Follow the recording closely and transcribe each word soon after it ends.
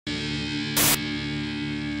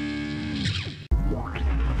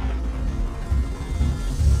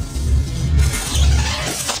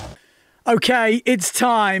Okay, it's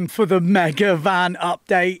time for the mega van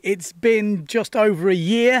update. It's been just over a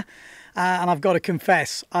year, and I've got to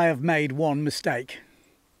confess, I have made one mistake.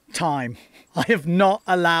 Time. I have not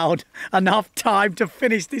allowed enough time to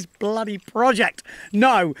finish this bloody project.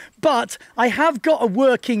 No, but I have got a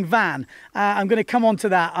working van. I'm going to come on to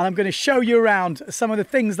that, and I'm going to show you around some of the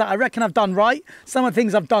things that I reckon I've done right, some of the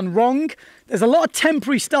things I've done wrong. There's a lot of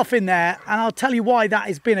temporary stuff in there, and I'll tell you why that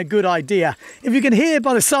has been a good idea. If you can hear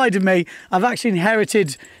by the side of me, I've actually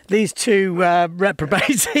inherited these two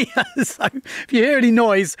reprobates here. So if you hear any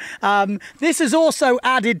noise, this is also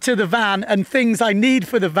added to the van and things I need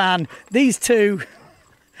for the van. These two,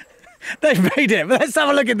 they've made it. But let's have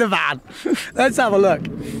a look at the van. Let's have a look.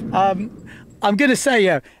 I'm going to say,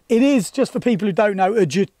 it is, just for people who don't know, a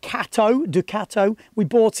Ducato. We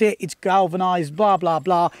bought it, it's galvanised, blah, blah,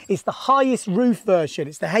 blah. It's the highest roof version.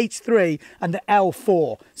 It's the H3 and the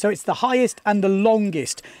L4. So it's the highest and the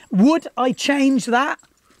longest. Would I change that?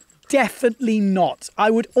 Definitely not.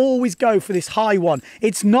 I would always go for this high one.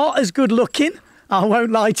 It's not as good looking. I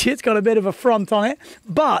won't lie to you. It's got a bit of a front on it.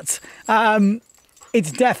 But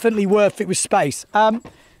it's definitely worth it with space.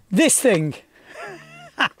 This thing...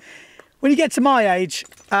 When you get to my age,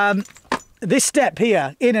 this step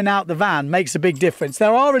here, in and out the van, makes a big difference.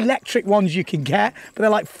 There are electric ones you can get, but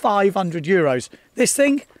they're like 500 euros. This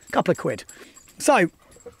thing, a couple of quid. So,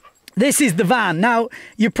 this is the van. Now,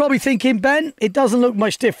 you're probably thinking, Ben, it doesn't look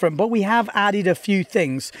much different, but we have added a few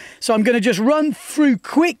things. So I'm going to just run through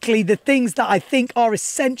quickly the things that I think are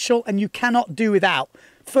essential and you cannot do without.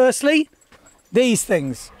 Firstly, these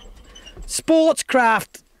things.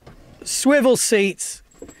 Sportscraft swivel seats.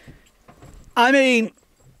 I mean,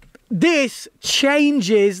 this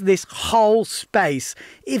changes this whole space.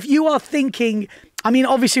 If you are thinking, I mean,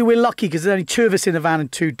 obviously we're lucky because there's only two of us in the van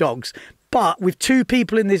and two dogs. But with two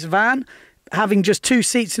people in this van, having just two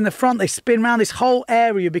seats in the front, they spin around, this whole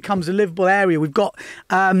area becomes a livable area. We've got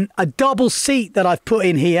a double seat that I've put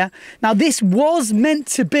in here. Now, this was meant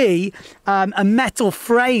to be a metal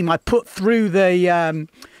frame I put through the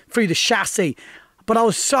chassis. But I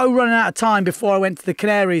was so running out of time before I went to the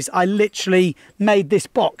Canaries, I literally made this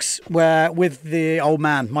box with the old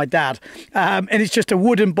man, my dad. And it's just a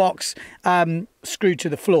wooden box screwed to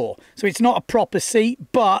the floor. So it's not a proper seat,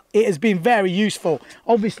 but it has been very useful.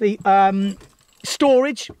 Obviously,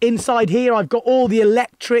 storage inside here. I've got all the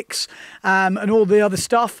electrics and all the other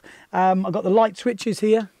stuff. I've got the light switches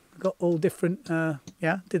here. Got all different,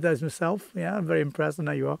 did those myself. Yeah, I'm very impressed, I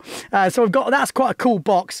know you are. So I've got, that's quite a cool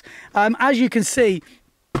box. As you can see,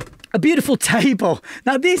 a beautiful table.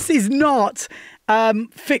 Now this is not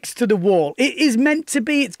fixed to the wall. It is meant to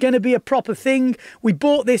be, it's going to be a proper thing. We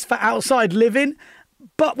bought this for outside living,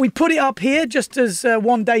 but we put it up here just as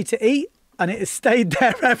one day to eat. And it has stayed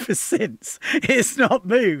there ever since. It's not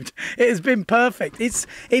moved. It has been perfect.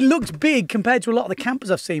 It looks big compared to a lot of the campers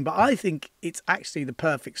I've seen, but I think it's actually the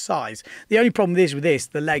perfect size. The only problem is with this,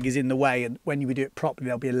 the leg is in the way, and when you do it properly,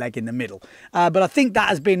 there'll be a leg in the middle. But I think that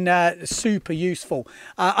has been super useful.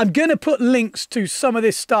 I'm going to put links to some of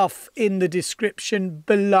this stuff in the description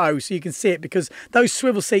below so you can see it, because those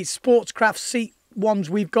swivel seats, Sportscraft seat ones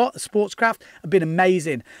we've got, Sportscraft, have been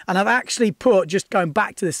amazing. And I've actually put, just going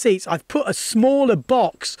back to the seats, I've put a smaller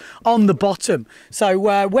box on the bottom.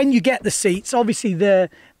 So when you get the seats, obviously the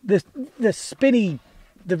spinny,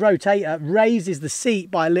 the rotator raises the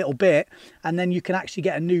seat by a little bit, and then you can actually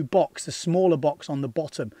get a new box, a smaller box on the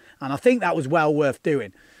bottom. And I think that was well worth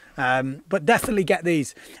doing. But definitely get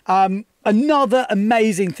these. Another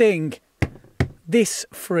amazing thing, this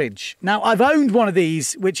fridge. Now, I've owned one of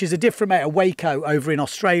these, which is a different mate, a Waco over in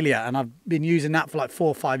Australia, and I've been using that for like 4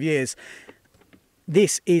 or 5 years.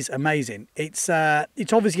 This is amazing. It's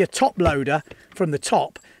obviously a top loader from the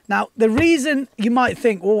top. Now, the reason you might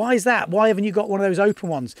think, well, why is that? Why haven't you got one of those open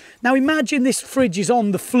ones? Now, imagine this fridge is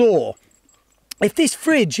on the floor. If this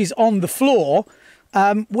fridge is on the floor,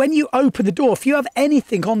 when you open the door, if you have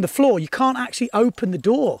anything on the floor, you can't actually open the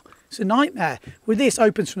door. It's a nightmare. With this,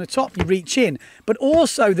 opens from the top, you reach in. But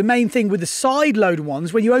also the main thing with the side load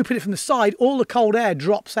ones, when you open it from the side, all the cold air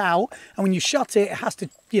drops out. And when you shut it, it has to,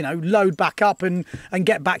 you know, load back up and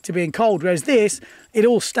get back to being cold. Whereas this, it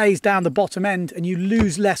all stays down the bottom end and you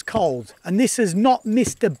lose less cold. And this has not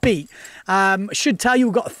missed a beat. I should tell you,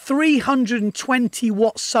 we've got a 320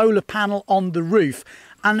 watt solar panel on the roof.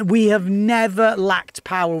 And we have never lacked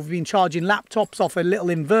power. We've been charging laptops off a little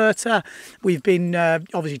inverter. We've been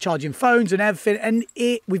obviously charging phones and everything. And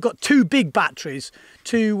we've got two big batteries,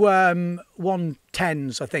 two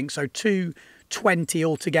 110s, I think. So two 20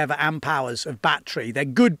 altogether amp hours of battery. They're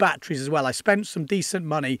good batteries as well. I spent some decent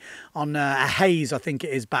money on a Hayes, I think it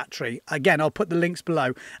is, battery. Again, I'll put the links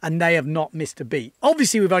below, and they have not missed a beat.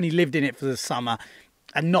 Obviously, we've only lived in it for the summer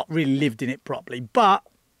and not really lived in it properly, but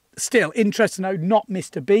still, interesting to know, not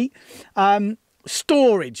missed a beat.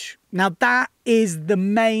 Storage. Now, that is the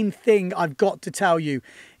main thing I've got to tell you.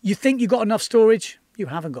 You think you've got enough storage? You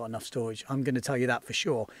haven't got enough storage. I'm going to tell you that for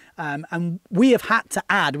sure. And we have had to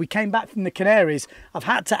add, we came back from the Canaries, I've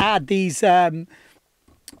had to add these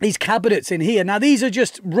cabinets in here. Now, these are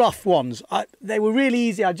just rough ones. They were really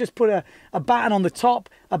easy. I just put a batten on the top,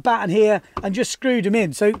 a batten here, and just screwed them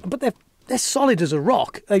in. So, but they're solid as a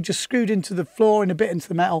rock. They just screwed into the floor and a bit into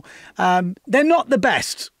the metal. They're not the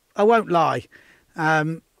best, I won't lie.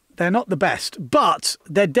 They're not the best, but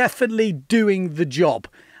they're definitely doing the job.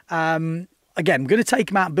 Again, I'm going to take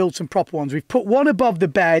them out and build some proper ones. We've put one above the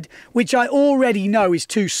bed, which I already know is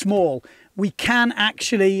too small. We can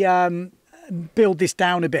actually build this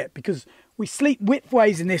down a bit because we sleep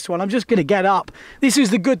widthways in this one. I'm just going to get up. This is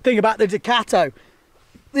the good thing about the Ducato.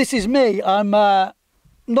 This is me. I'm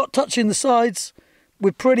not touching the sides.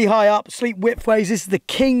 We're pretty high up, sleep widthways. This is the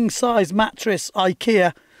king size mattress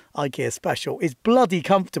IKEA special. It's bloody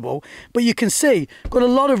comfortable, but you can see got a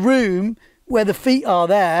lot of room where the feet are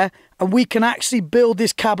there, and we can actually build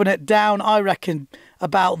this cabinet down, I reckon,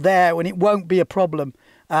 about there, and it won't be a problem,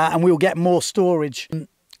 and we'll get more storage.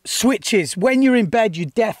 Switches. When you're in bed, you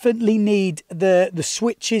definitely need the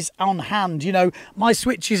switches on hand. You know, my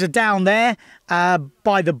switches are down there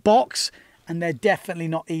by the box, and they're definitely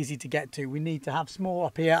not easy to get to. We need to have some more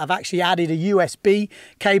up here. I've actually added a USB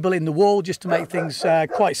cable in the wall just to make things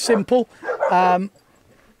quite simple.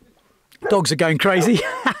 Dogs are going crazy.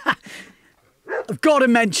 I've got to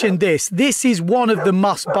mention this. This is one of the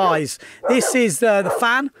must-buys. This is the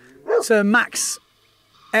fan. It's a Max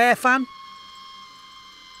air fan.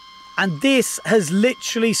 And this has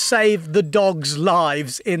literally saved the dogs'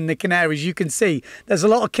 lives in the Canaries. You can see there's a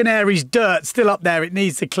lot of Canaries dirt still up there. It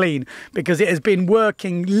needs to clean because it has been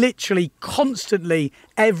working literally constantly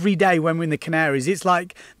every day when we're in the Canaries. It's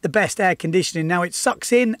like the best air conditioning. Now it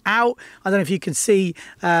sucks in, out. I don't know if you can see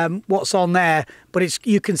what's on there, but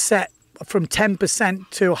you can set from 10%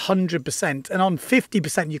 to 100%. And on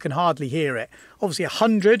 50%, you can hardly hear it. Obviously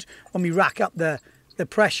 100, when we rack up the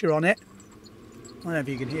pressure on it, I don't know if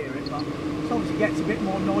you can hear it, but it obviously gets a bit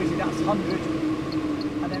more noisy. That's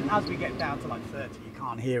 100. And then as we get down to like 30, you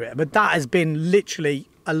can't hear it. But that has been literally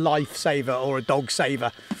a lifesaver or a dog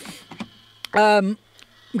saver. I'm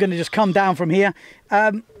going to just come down from here.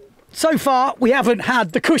 So far, we haven't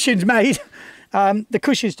had the cushions made. The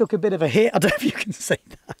cushions took a bit of a hit. I don't know if you can see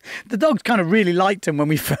that. The dogs kind of really liked them when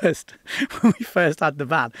we first had the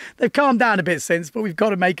van. They've calmed down a bit since, but we've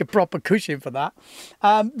got to make a proper cushion for that.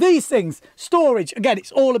 These things, storage. Again,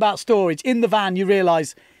 it's all about storage. In the van, you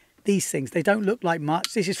realise these things, they don't look like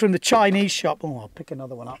much. This is from the Chinese shop. Oh, I'll pick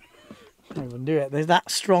another one up. Can't even do it. They're that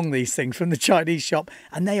strong, these things from the Chinese shop,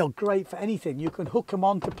 and they are great for anything. You can hook them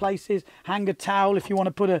onto places, hang a towel if you want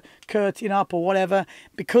to put a curtain up or whatever.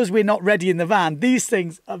 Because we're not ready in the van, these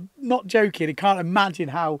things, I'm not joking, I can't imagine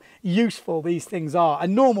how useful these things are.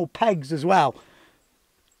 And normal pegs as well.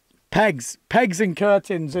 Pegs and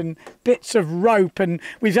curtains and bits of rope, and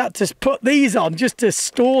we've had to put these on just to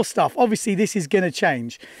store stuff. Obviously this is going to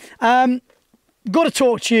change. Got to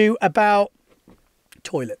talk to you about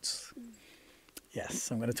toilets.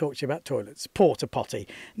 Yes, I'm going to talk to you about toilets. Porta potty.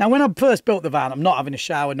 Now, when I first built the van, I'm not having a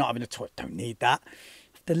shower, not having a toilet. Don't need that.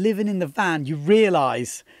 After living in the van, you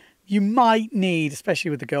realise you might need,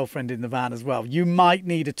 especially with the girlfriend in the van as well, you might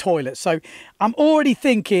need a toilet. So I'm already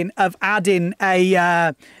thinking of adding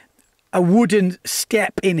a wooden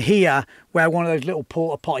step in here where one of those little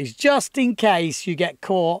porta potties, just in case you get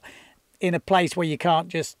caught in a place where you can't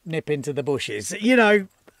just nip into the bushes. You know,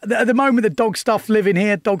 at the moment, the dog stuff live in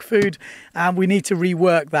here, dog food, and we need to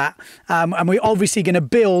rework that. And we're obviously going to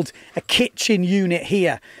build a kitchen unit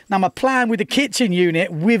here. Now, my plan with the kitchen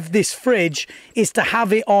unit with this fridge is to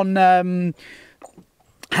have it on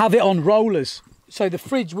rollers. So the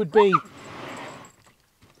fridge would be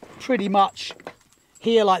pretty much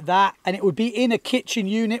here like that, and it would be in a kitchen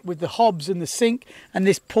unit with the hobs and the sink, and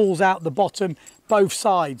this pulls out the bottom both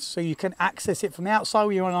sides, so you can access it from the outside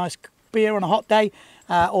when you want a nice beer on a hot day.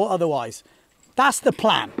 Or otherwise. That's the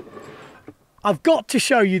plan. I've got to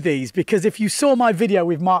show you these because if you saw my video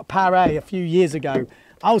with Mark Paré a few years ago,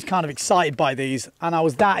 I was kind of excited by these, and I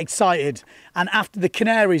was that excited. And after the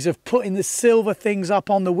Canaries of putting the silver things up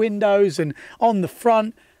on the windows and on the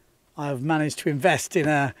front, I've managed to invest in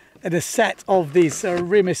a set of these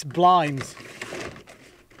Rimis blinds.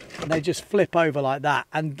 and they just flip over like that.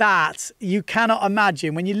 And that, you cannot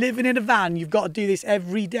imagine, when you're living in a van, you've got to do this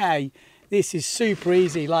every day. This is super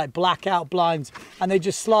easy, like blackout blinds, and they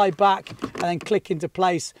just slide back and then click into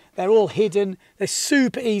place. They're all hidden. They're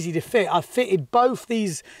super easy to fit. I fitted both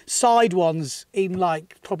these side ones in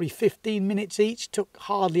like probably 15 minutes each. Took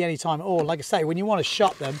hardly any time at all. Like I say, when you want to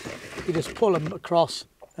shut them, you just pull them across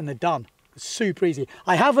and they're done. It's super easy.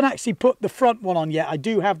 I haven't actually put the front one on yet. I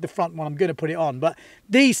do have the front one. I'm going to put it on, but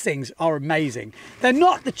these things are amazing. They're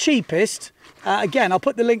not the cheapest. Again, I'll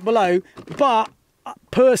put the link below, but I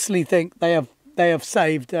personally think they have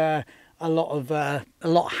saved a lot of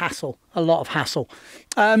hassle.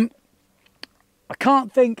 I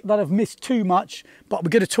can't think that I've missed too much, but we're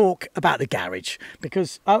going to talk about the garage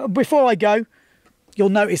because before I go, you'll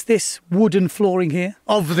notice this wooden flooring here.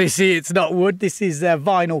 Obviously, it's not wood. This is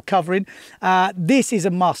vinyl covering. This is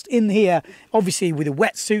a must. In here, obviously, with the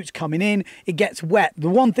wetsuits coming in, it gets wet. The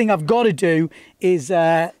one thing I've got to do is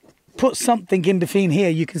put something in between here.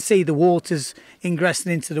 You can see the water's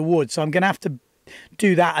ingressing into the wood, so I'm going to have to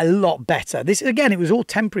do that a lot better. This, again, it was all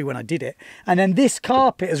temporary when I did it. And then this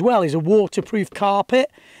carpet as well is a waterproof carpet.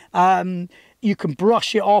 You can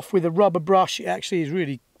brush it off with a rubber brush. It actually is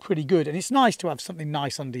really pretty good, and it's nice to have something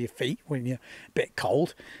nice under your feet when you're a bit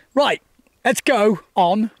cold. Right, let's go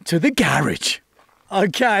on to the garage.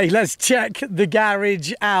 Okay, let's check the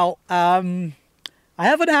garage out. I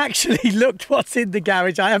haven't actually looked what's in the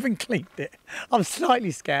garage. I haven't cleaned it. I'm slightly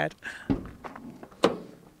scared.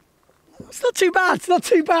 It's not too bad. It's not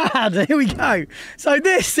too bad. Here we go. So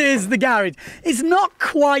this is the garage. It's not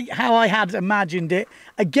quite how I had imagined it.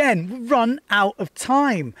 Again, run out of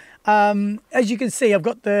time. As you can see, I've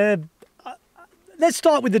got the... let's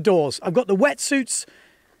start with the doors. I've got the wetsuits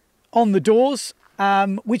on the doors,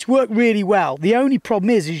 which work really well. The only problem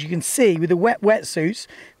is, as you can see, with the wetsuits,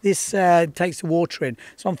 this takes the water in.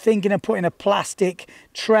 So I'm thinking of putting a plastic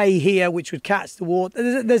tray here, which would catch the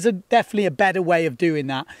water. There's definitely a better way of doing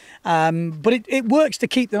that. But it works to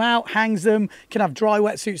keep them out, hangs them, can have dry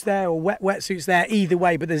wetsuits there or wet wetsuits there, either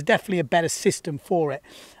way, but there's definitely a better system for it.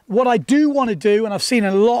 What I do want to do, and I've seen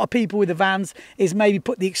a lot of people with the vans, is maybe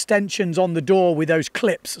put the extensions on the door with those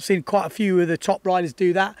clips. I've seen quite a few of the top riders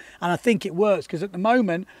do that, and I think it works because at the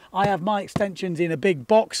moment I have my extensions in a big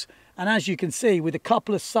box, and as you can see, with a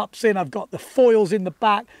couple of sups in, I've got the foils in the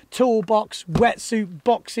back, toolbox, wetsuit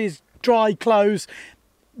boxes, dry clothes.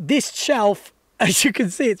 This shelf, as you can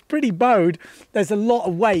see, it's pretty bowed. There's a lot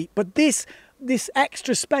of weight, but this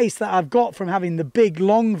extra space that I've got from having the big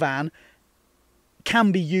long van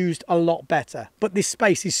can be used a lot better, but this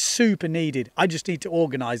space is super needed. I just need to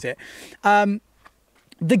organize it. The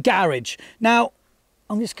garage. Now,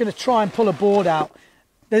 I'm just going to try and pull a board out.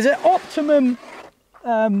 There's an optimum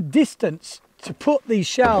distance to put these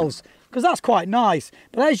shelves because that's quite nice.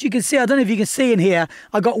 But as you can see, I don't know if you can see in here,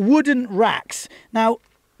 I've got wooden racks. Now,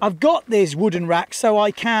 I've got these wooden racks so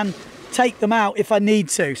I can take them out if I need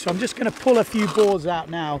to. So I'm just going to pull a few boards out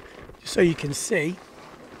now just so you can see.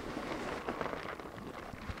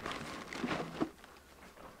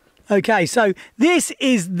 Okay, so this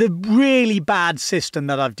is the really bad system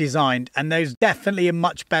that I've designed, and there's definitely a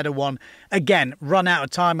much better one. Again, run out of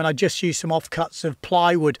time, and I just used some offcuts of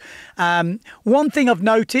plywood. One thing I've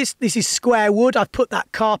noticed, this is square wood. I've put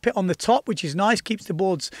that carpet on the top, which is nice, keeps the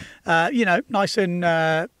boards, you know, nice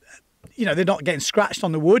and... you know, they're not getting scratched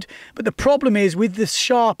on the wood. But the problem is with the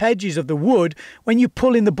sharp edges of the wood, when you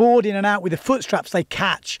pull in the board in and out with the foot straps, they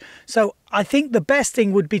catch. So I think the best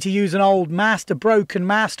thing would be to use an old mast, a broken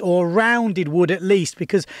mast, or rounded wood at least,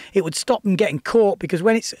 because it would stop them getting caught, because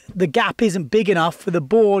when the gap isn't big enough for the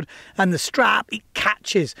board and the strap, it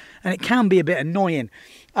catches and it can be a bit annoying.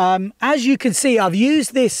 As you can see, I've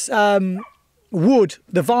used this wood,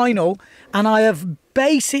 the vinyl, and I have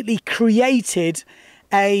basically created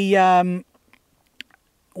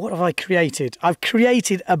what have I created? I've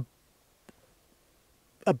created a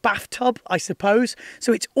bathtub, I suppose.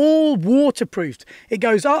 So it's all waterproofed. It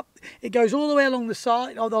goes up, it goes all the way along the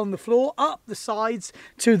side, on the floor, up the sides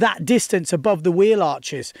to that distance above the wheel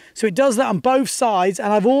arches. So it does that on both sides,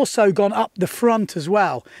 and I've also gone up the front as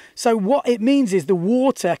well. So what it means is the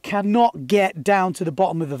water cannot get down to the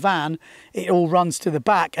bottom of the van. It all runs to the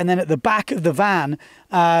back, and then at the back of the van,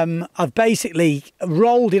 I've basically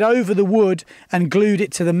rolled it over the wood and glued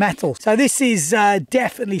it to the metal. So this is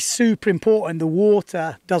definitely super important. The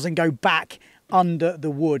water doesn't go back under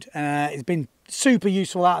the wood. It's been super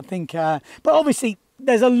useful, I think, but obviously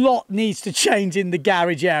there's a lot needs to change in the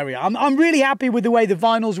garage area. I'm really happy with the way the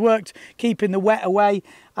vinyl's worked, keeping the wet away.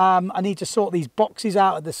 I need to sort these boxes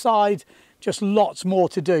out at the side, just lots more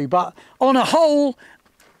to do, but on a whole,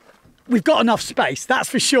 we've got enough space, that's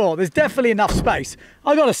for sure. There's definitely enough space.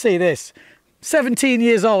 I got to see this. 17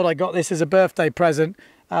 years old, I got this as a birthday present.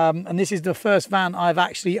 And this is the first van I've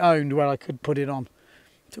actually owned where I could put it on.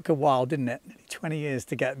 Took a while, didn't it? 20 years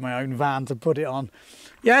to get my own van to put it on.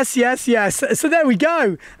 Yes, yes, yes. So there we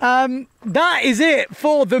go. That is it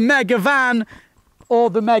for the mega van or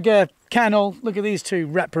the mega kennel. Look at these two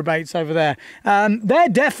reprobates over there. They're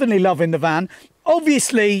definitely loving the van.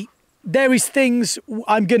 Obviously, there is things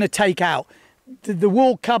I'm going to take out. The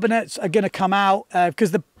wall cabinets are going to come out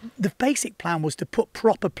because the basic plan was to put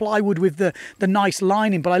proper plywood with the nice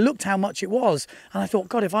lining, but I looked how much it was and I thought,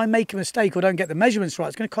 God, if I make a mistake or don't get the measurements right,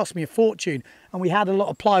 it's going to cost me a fortune. And we had a lot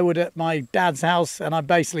of plywood at my dad's house and I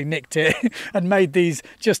basically nicked it and made these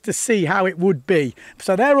just to see how it would be.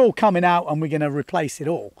 So they're all coming out and we're going to replace it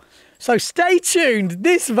all. So stay tuned.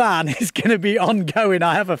 This van is going to be ongoing,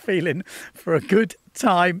 I have a feeling, for a good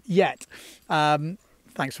time yet.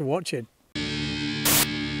 Thanks for watching.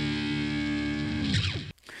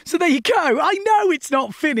 So there you go. I know it's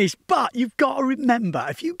not finished, but you've got to remember,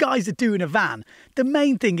 if you guys are doing a van, the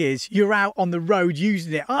main thing is you're out on the road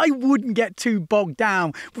using it. I wouldn't get too bogged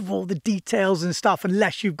down with all the details and stuff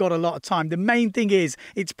unless you've got a lot of time. The main thing is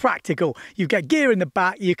it's practical. You get gear in the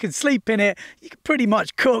back, you can sleep in it, you can pretty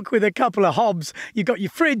much cook with a couple of hobs. You've got your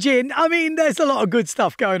fridge in. I mean, there's a lot of good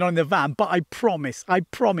stuff going on in the van, but I promise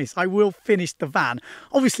I will finish the van.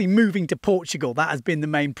 Obviously, moving to Portugal, that has been the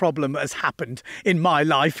main problem that has happened in my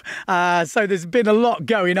life. So there's been a lot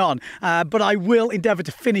going on, but I will endeavour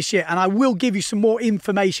to finish it and I will give you some more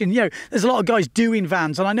information. You know, there's a lot of guys doing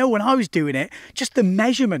vans and I know when I was doing it, just the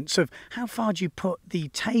measurements of how far do you put the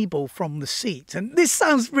table from the seat. And this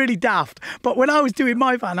sounds really daft, but when I was doing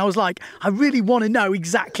my van, I was like, I really want to know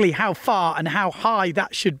exactly how far and how high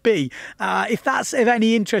that should be. If that's of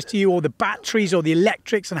any interest to you, or the batteries or the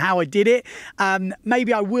electrics and how I did it,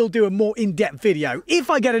 maybe I will do a more in-depth video if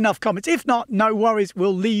I get enough comments. If not, no worries,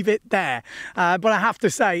 we'll leave it there. But I have to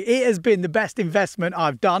say, it has been the best investment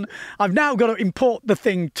I've done. I've now got to import the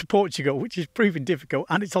thing to Portugal, which is proving difficult,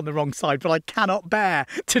 and it's on the wrong side, but I cannot bear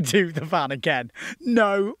to do the van again.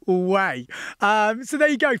 No way. So there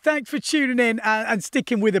you go. Thanks for tuning in and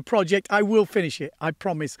sticking with the project. I will finish it. I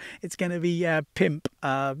promise. It's going to be pimp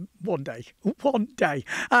one day. One day.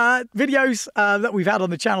 Videos that we've had on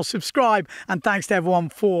the channel, subscribe, and thanks to everyone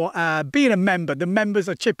for being a member. The members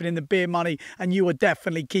are chipping in the beer money, and you are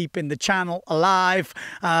definitely keeping the channel alive.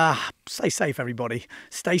 Stay safe, everybody.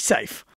 Stay safe.